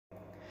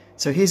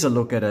So here's a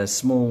look at a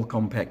small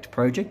compact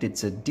project.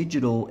 It's a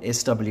digital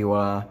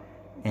SWR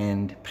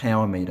and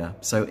power meter.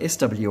 So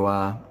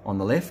SWR on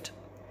the left,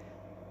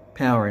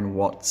 power in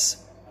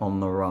watts on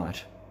the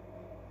right.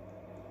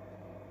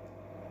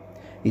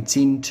 It's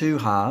in two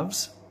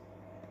halves.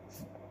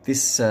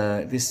 This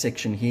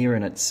section here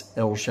in its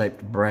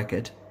L-shaped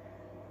bracket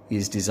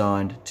is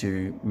designed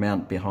to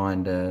mount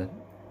behind a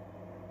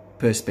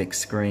perspex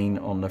screen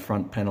on the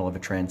front panel of a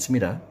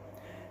transmitter,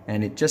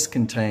 and it just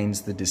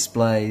contains the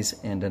displays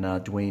and an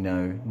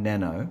Arduino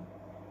Nano.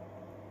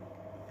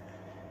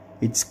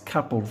 It's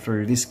coupled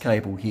through this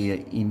cable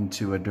here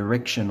into a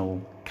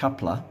directional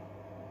coupler.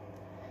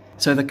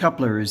 So the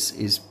coupler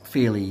is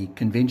fairly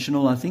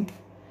conventional, I think.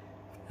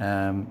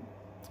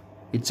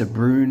 It's a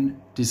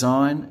Brune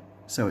design,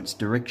 so it's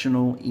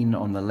directional in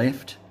on the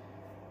left.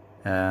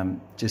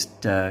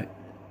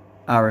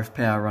 RF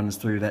power runs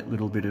through that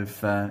little bit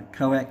of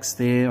coax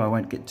there. I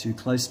won't get too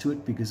close to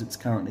it because it's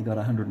currently got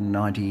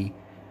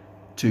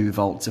 192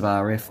 volts of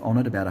RF on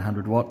it, about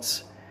 100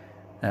 watts.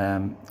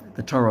 The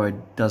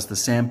toroid does the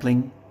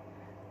sampling.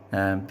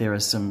 There are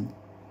some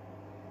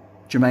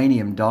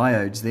germanium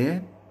diodes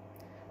there,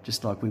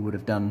 just like we would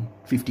have done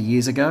 50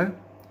 years ago,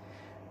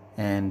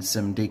 and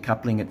some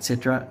decoupling,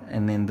 etc.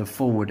 And then the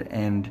forward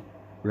and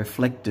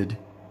reflected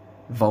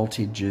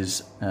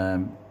voltages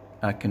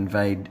are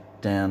conveyed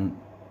down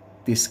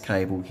this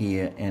cable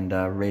here and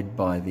are read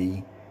by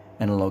the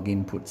analog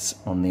inputs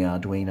on the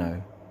Arduino.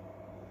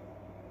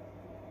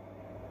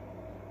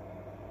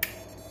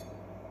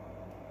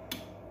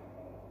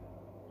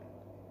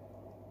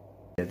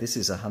 This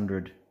is a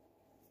 100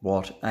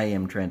 watt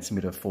AM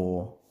transmitter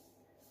for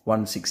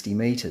 160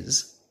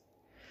 meters,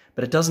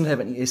 but it doesn't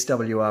have any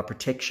SWR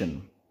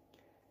protection.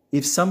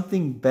 If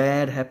something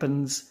bad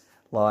happens,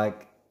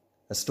 like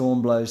a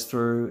storm blows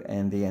through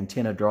and the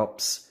antenna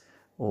drops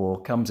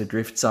or comes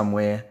adrift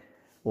somewhere,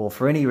 or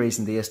for any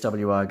reason the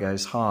SWR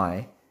goes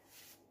high,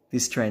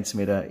 this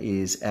transmitter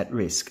is at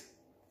risk.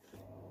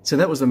 So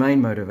that was the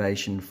main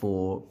motivation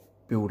for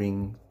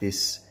building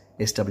this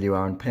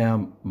SWR and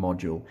power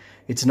module.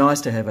 It's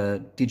nice to have a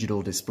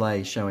digital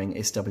display showing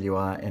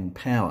SWR and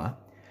power,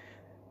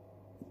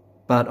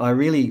 but I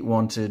really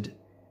wanted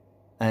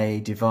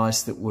a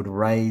device that would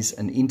raise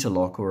an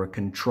interlock or a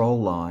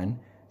control line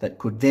that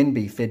could then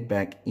be fed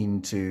back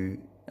into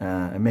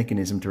a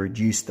mechanism to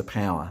reduce the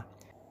power.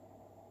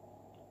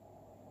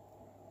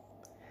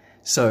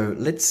 So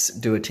let's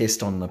do a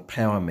test on the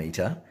power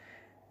meter.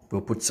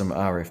 We'll put some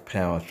RF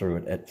power through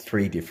it at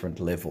 3 different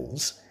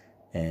levels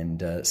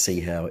and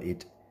see how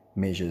it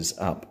measures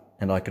up.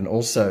 And I can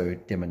also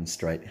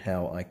demonstrate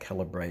how I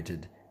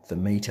calibrated the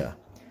meter.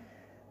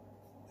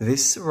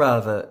 This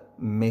rather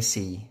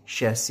messy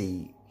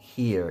chassis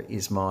here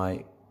is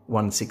my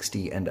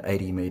 160 and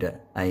 80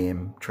 meter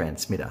AM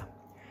transmitter.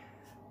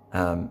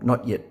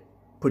 Not yet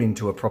put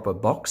into a proper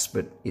box,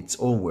 but it's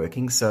all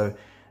working. So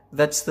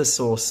that's the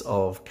source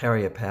of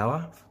carrier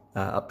power,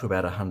 up to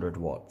about 100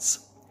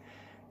 watts.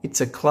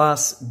 It's a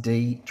Class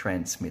D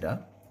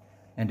transmitter,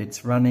 and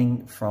it's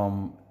running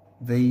from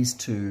these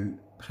 2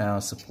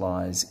 power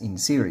supplies in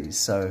series.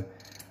 So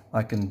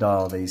I can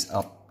dial these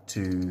up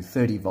to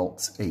 30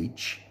 volts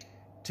each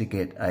to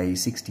get a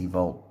 60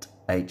 volt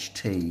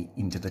HT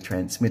into the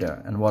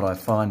transmitter. And what I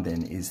find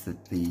then is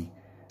that the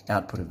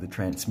output of the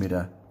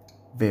transmitter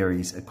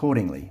varies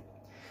accordingly.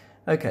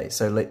 Okay,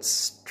 so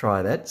let's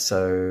try that.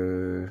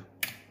 So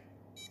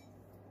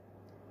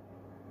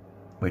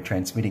we're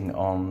transmitting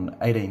on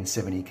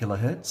 1870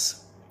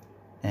 kilohertz,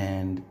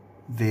 and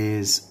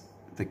there's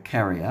the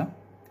carrier,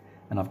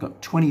 and I've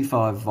got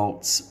 25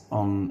 volts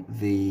on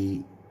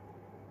the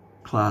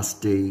Class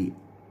D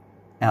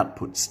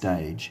output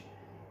stage.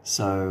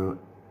 So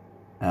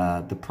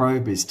the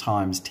probe is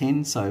times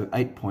 10, so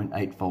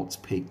 8.8 volts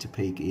peak to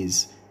peak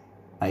is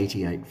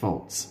 88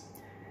 volts.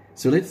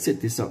 So let's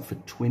set this up for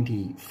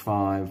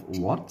 25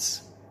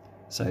 watts.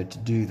 So to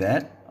do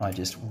that, I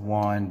just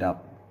wind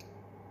up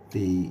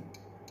the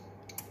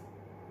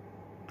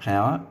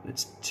power.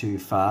 It's too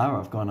far.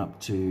 I've gone up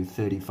to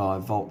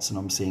 35 volts and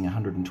I'm seeing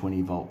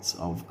 120 volts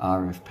of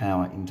RF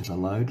power into the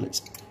load.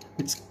 Let's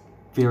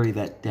vary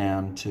that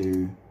down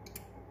to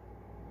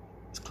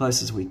as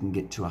close as we can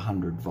get to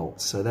 100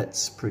 volts. So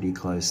that's pretty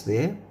close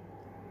there.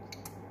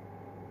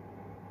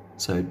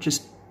 So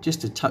just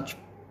a touch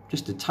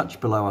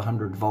below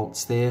 100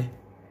 volts there,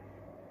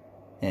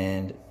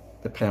 and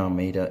the power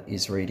meter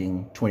is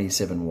reading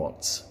 27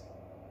 watts.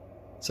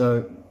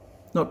 So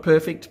not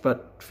perfect,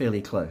 but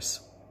fairly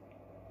close.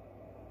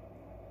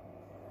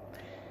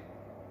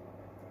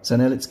 So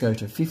now let's go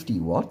to 50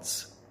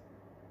 watts.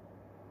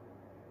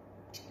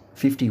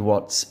 50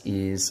 watts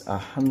is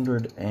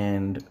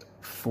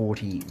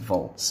 140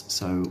 volts.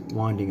 So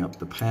winding up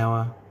the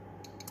power,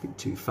 a bit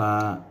too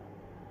far,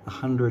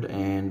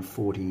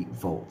 140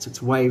 volts.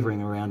 It's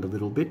wavering around a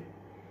little bit.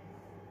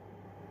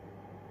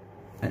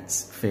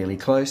 That's fairly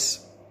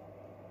close.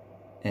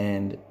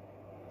 And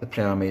the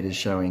power meter is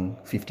showing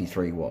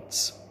 53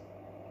 watts.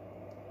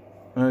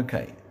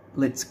 Okay,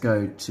 let's see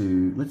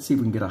if we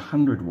can get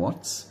 100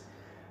 watts.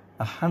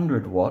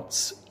 100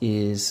 watts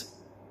is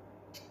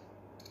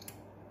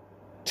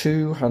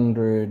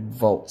 200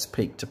 volts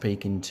peak to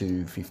peak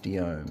into 50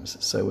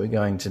 ohms. So we're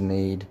going to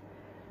need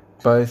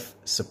both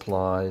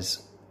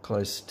supplies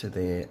close to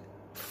their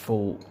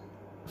full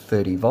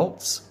 30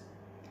 volts.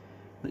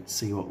 Let's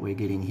see what we're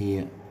getting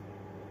here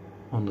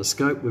on the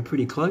scope. We're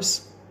pretty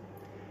close.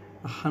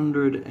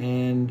 100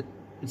 and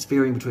it's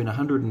varying between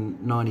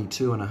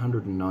 192 and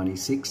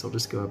 196. I'll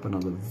just go up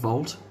another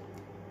volt.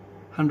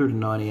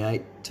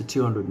 198 to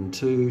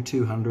 202,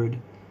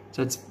 200.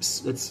 So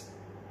it's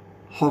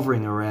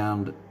hovering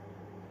around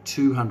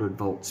 200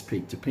 volts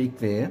peak to peak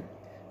there.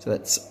 So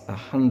that's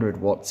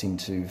 100 watts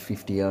into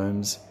 50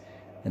 ohms,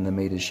 and the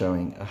meter's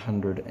showing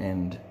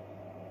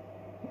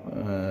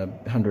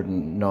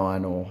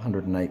 109 or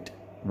 108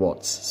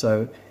 watts.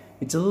 So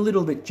it's a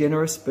little bit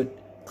generous,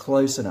 but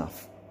close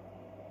enough.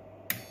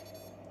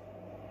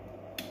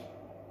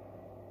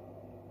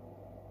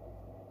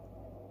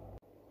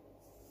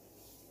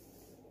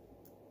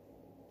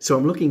 So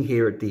I'm looking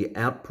here at the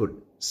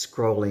output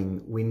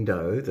scrolling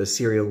window, the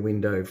serial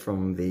window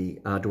from the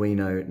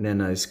Arduino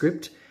Nano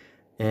script,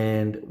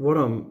 and what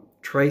I'm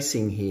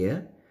tracing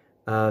here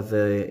are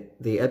the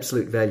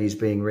absolute values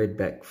being read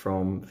back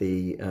from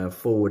the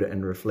forward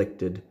and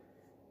reflected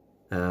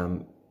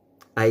A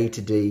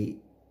to D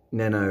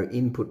nano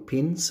input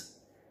pins.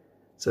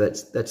 So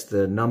that's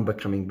the number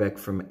coming back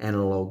from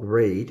analog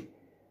read.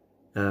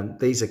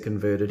 These are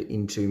converted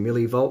into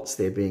millivolts.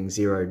 They're being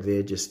zeroed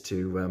there just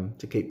to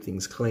keep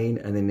things clean,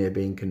 and then they're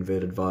being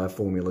converted via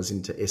formulas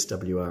into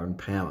SWR and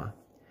power.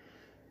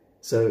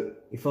 So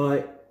if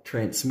I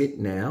transmit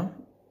now,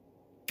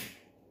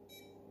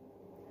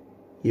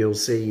 you'll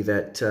see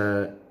that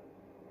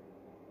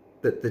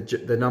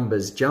the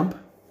numbers jump.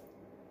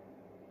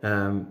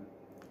 The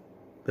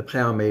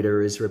power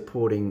meter is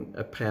reporting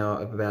a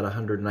power of about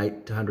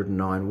 108 to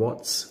 109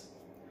 watts,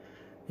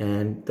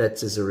 and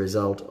that's as a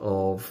result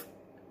of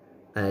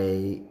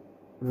a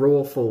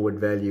raw forward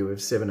value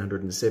of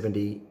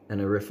 770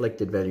 and a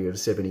reflected value of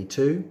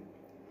 72.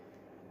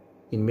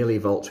 In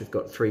millivolts, we've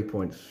got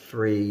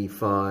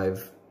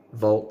 3.35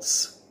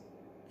 volts,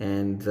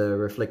 and the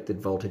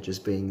reflected voltage is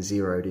being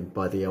zeroed in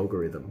by the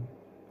algorithm.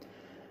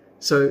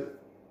 So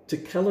to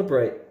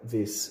calibrate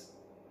this,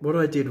 what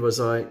I did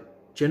was I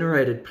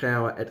generated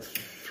power at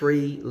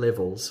 3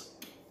 levels,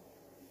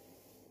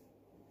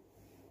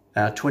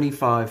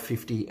 25,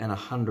 50 and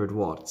 100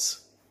 watts.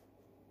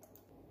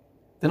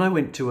 Then I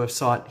went to a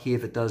site here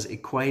that does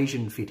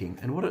equation fitting,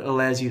 and what it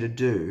allows you to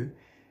do,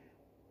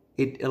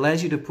 it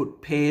allows you to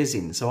put pairs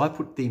in. So I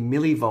put the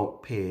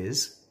millivolt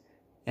pairs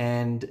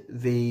and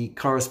the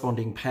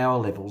corresponding power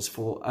levels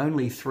for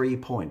only 3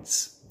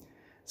 points.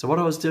 So what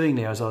I was doing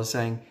now is I was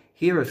saying,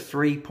 here are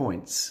 3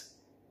 points,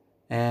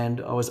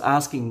 and I was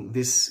asking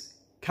this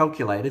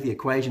calculator, the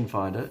equation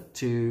finder,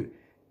 to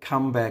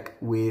come back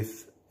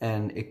with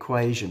an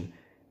equation.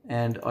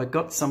 And I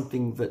got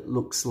something that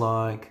looks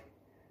like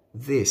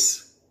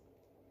this,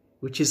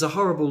 which is a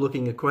horrible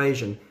looking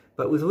equation,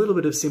 but with a little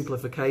bit of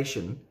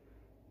simplification,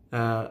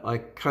 I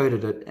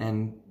coded it,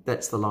 and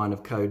that's the line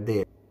of code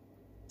there.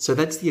 So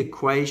that's the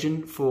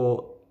equation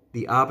for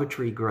the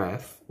arbitrary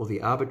graph, or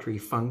the arbitrary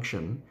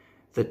function,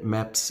 that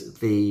maps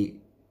the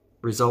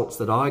results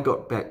that I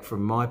got back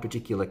from my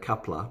particular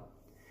coupler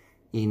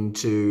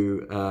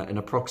into an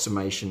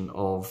approximation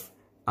of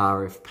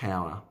RF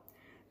power.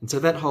 And so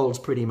that holds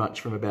pretty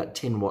much from about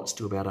 10 watts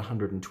to about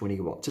 120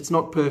 watts. It's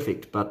not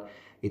perfect, but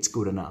it's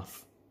good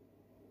enough.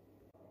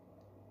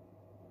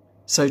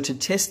 So to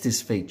test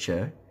this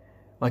feature,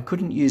 I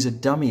couldn't use a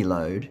dummy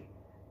load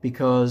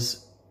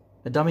because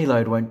a dummy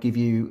load won't give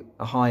you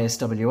a high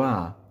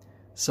SWR.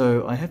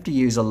 So I have to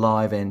use a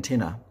live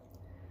antenna.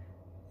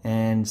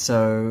 And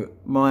so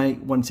my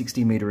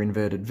 160 meter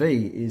inverted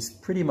V is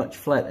pretty much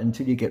flat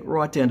until you get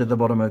right down to the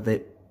bottom of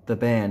the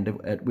band,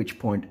 at which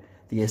point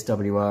the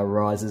SWR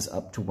rises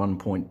up to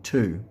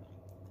 1.2.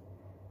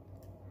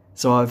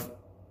 So I've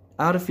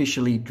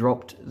artificially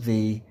dropped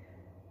the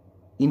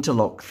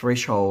interlock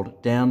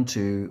threshold down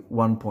to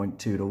 1.2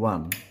 to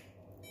 1.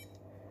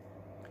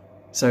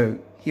 So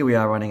here we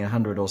are running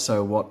 100 or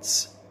so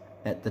watts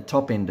at the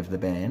top end of the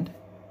band.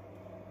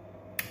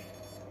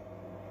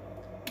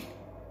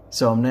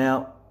 So I'm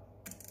now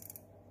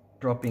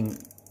dropping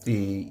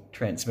the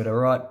transmitter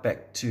right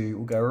back to,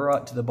 we'll go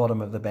right to the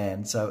bottom of the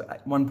band, so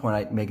at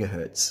 1.8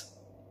 megahertz.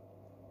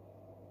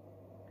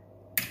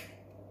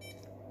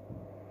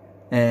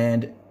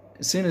 And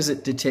as soon as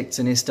it detects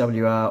an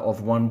SWR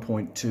of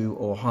 1.2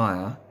 or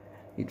higher,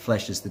 it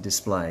flashes the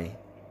display.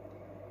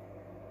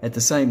 At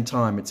the same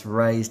time, it's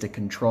raised a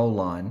control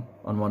line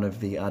on one of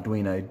the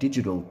Arduino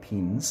digital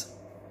pins,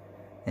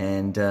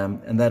 and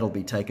that'll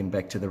be taken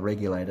back to the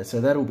regulator.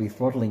 So that'll be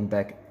throttling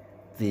back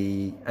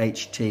the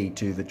HT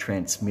to the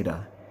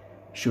transmitter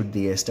should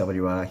the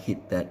SWR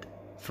hit that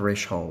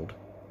threshold.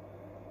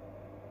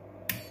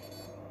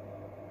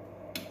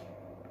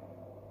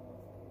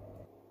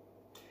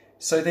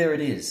 So there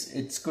it is.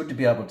 It's good to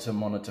be able to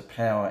monitor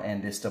power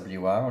and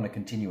SWR on a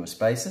continuous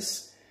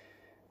basis.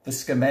 The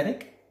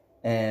schematic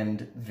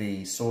and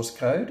the source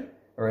code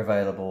are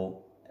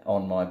available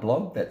on my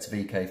blog. That's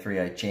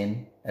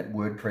vk3hn at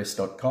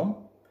wordpress.com.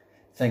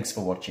 Thanks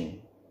for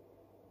watching.